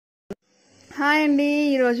Hi అండి,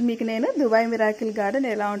 ఈరోజు మీకు నేను దుబాయ్ మిరాకిల్ గార్డెన్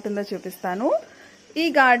ఎలా ఉంటుందో చూపిస్తాను. ఈ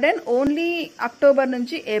గార్డెన్ ఓన్లీ అక్టోబర్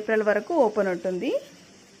నుంచి ఏప్రిల్ వరకు ఓపెన్ ఉంటుంది.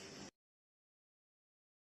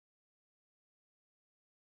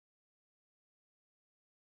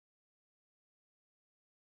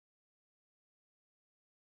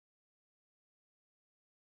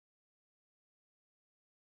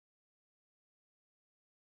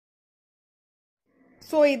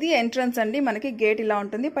 సో ఇది ఎంట్రన్స్ అండి. మనకి గేట్ ఇలా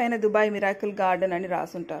ఉంటుంది. పైన దుబాయ్ మిరాకిల్ గార్డెన్ అని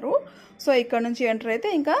రాసుంటారు. సో ఇక్కడ నుంచి ఎంటర్ అయితే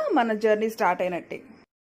ఇంకా మన జర్నీ స్టార్ట్ అయినట్టే.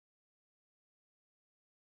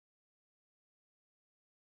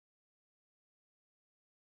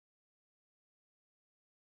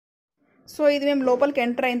 సో ఇది మేము లోపలికి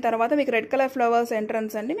ఎంటర్ అయిన తర్వాత మీకు రెడ్ కలర్ ఫ్లవర్స్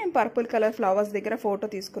ఎంట్రన్స్ అండి. మేము పర్పుల్ కలర్ ఫ్లవర్స్ దగ్గర ఫోటో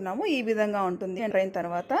తీసుకున్నాము. ఈ విధంగా ఉంటుంది ఎంటర్ అయిన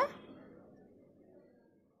తర్వాత.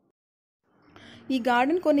 ఈ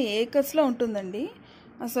గార్డెన్ కొన్ని ఏకర్స్లో ఉంటుందండి.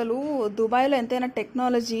 అసలు దుబాయ్లో ఎంతైనా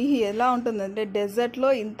టెక్నాలజీ ఎలా ఉంటుందంటే, డెజర్ట్లో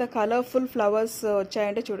ఇంత కలర్ఫుల్ ఫ్లవర్స్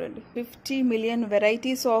వచ్చాయంటే చూడండి. 50 మిలియన్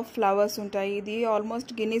వెరైటీస్ ఆఫ్ ఫ్లవర్స్ ఉంటాయి. ఇది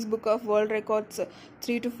almost Guinness book of world records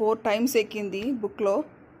 3 to 4 times ఎక్కింది బుక్లో.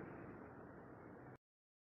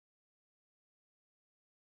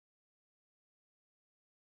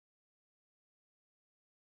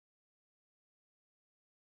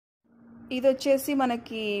 ఇది వచ్చేసి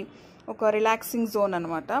మనకి ఒక రిలాక్సింగ్ జోన్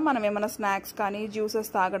అనమాట. మనం ఏమైనా స్నాక్స్ కానీ జ్యూసెస్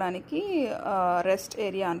తాగడానికి రెస్ట్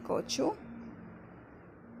ఏరియా అనుకోవచ్చు.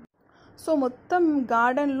 సో మొత్తం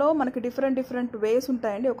గార్డెన్లో మనకి డిఫరెంట్ వేస్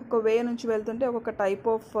ఉంటాయండి. ఒక్కొక్క వే నుంచి వెళ్తుంటే ఒక్కొక్క టైప్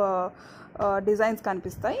ఆఫ్ డిజైన్స్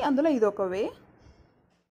కనిపిస్తాయి. అందులో ఇది ఒక వే.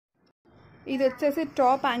 ఇది వచ్చేసి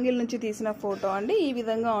టాప్ యాంగిల్ నుంచి తీసిన ఫోటో అండి. ఈ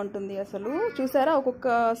విధంగా ఉంటుంది. అసలు చూసారా, ఒక్కొక్క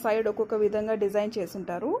సైడ్ ఒక్కొక్క విధంగా డిజైన్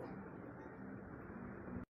చేసుంటారు.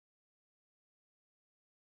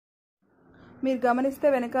 మీరు గమనిస్తే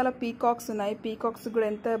వెనకాల పీకాక్స్ ఉన్నాయి. పీకాక్స్ కూడా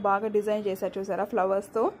ఎంత బాగా డిజైన్ చేశారు చూసారా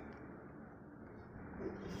ఫ్లవర్స్తో.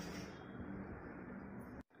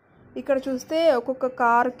 ఇక్కడ చూస్తే ఒక్కొక్క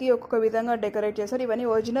కార్కి ఒక్కొక్క విధంగా డెకరేట్ చేశారు. ఇవన్నీ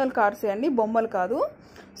ఒరిజినల్ కార్సే అండి, బొమ్మలు కాదు.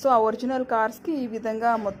 సో ఆ ఒరిజినల్ కార్స్కి ఈ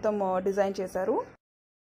విధంగా మొత్తం డిజైన్ చేశారు.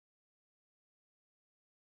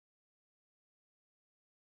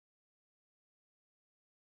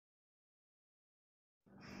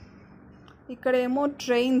 ఇక్కడేమో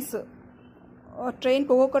ట్రైన్కి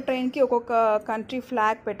ఒక్కొక్క ట్రైన్కి ఒక్కొక్క కంట్రీ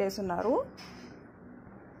ఫ్లాగ్ పెట్టేస్తున్నారు.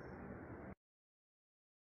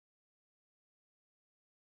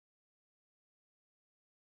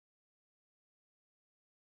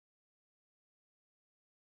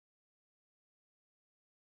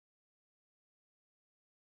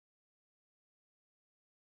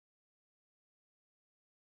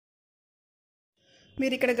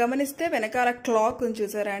 మీరు ఇక్కడ గమనిస్తే వెనకాల క్లాక్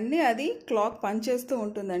చూసారా అండి, అది క్లాక్ పనిచేస్తూ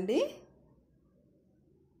ఉంటుందండి.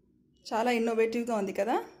 చాలా ఇన్నోవేటివ్గా ఉంది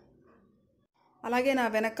కదా. అలాగే నా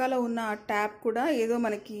వెనకాల ఉన్న ట్యాప్ కూడా ఏదో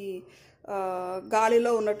మనకి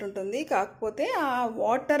గాలిలో ఉన్నట్టుంటుంది, కాకపోతే ఆ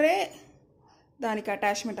వాటరే దానికి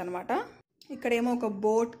అటాచ్మెంట్ అనమాట. ఇక్కడేమో ఒక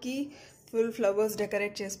బోట్కి ఫుల్ ఫ్లవర్స్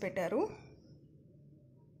డెకరేట్ చేసి పెట్టారు.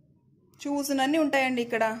 చూసినన్నీ ఉంటాయండి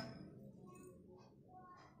ఇక్కడ.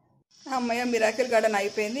 అమ్మయ్య, మిరాకిల్ గార్డెన్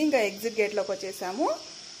అయిపోయింది. ఇంకా ఎగ్జిట్ గేట్లోకి వచ్చేసాము.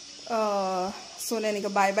 సో నేను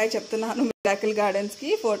ఇంకా బాయ్ చెప్తున్నాను మిరాకిల్ గార్డెన్స్కి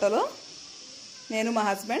ఫోటోలో, నేను మా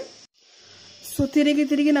హస్బెండ్. సో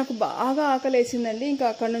తిరిగి నాకు బాగా ఆకలేసిందండి. ఇంకా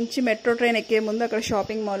అక్కడ నుంచి మెట్రో ట్రైన్ ఎక్కే ముందు అక్కడ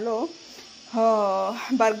షాపింగ్ మాల్లో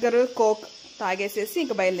బర్గర్ కోక్ తాగేసేసి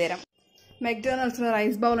ఇంకా బయలుదేరాం. మెక్డానల్డ్స్లో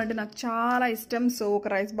రైస్ బౌల్ అంటే నాకు చాలా ఇష్టం. సో ఒక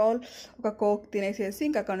రైస్ బౌల్ ఒక కోక్ తినేసేసి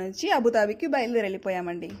ఇంకా అక్కడ నుంచి అబుదాబికి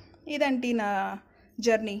వెళ్ళిపోయామండి. ఇదండి నా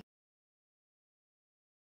జర్నీ.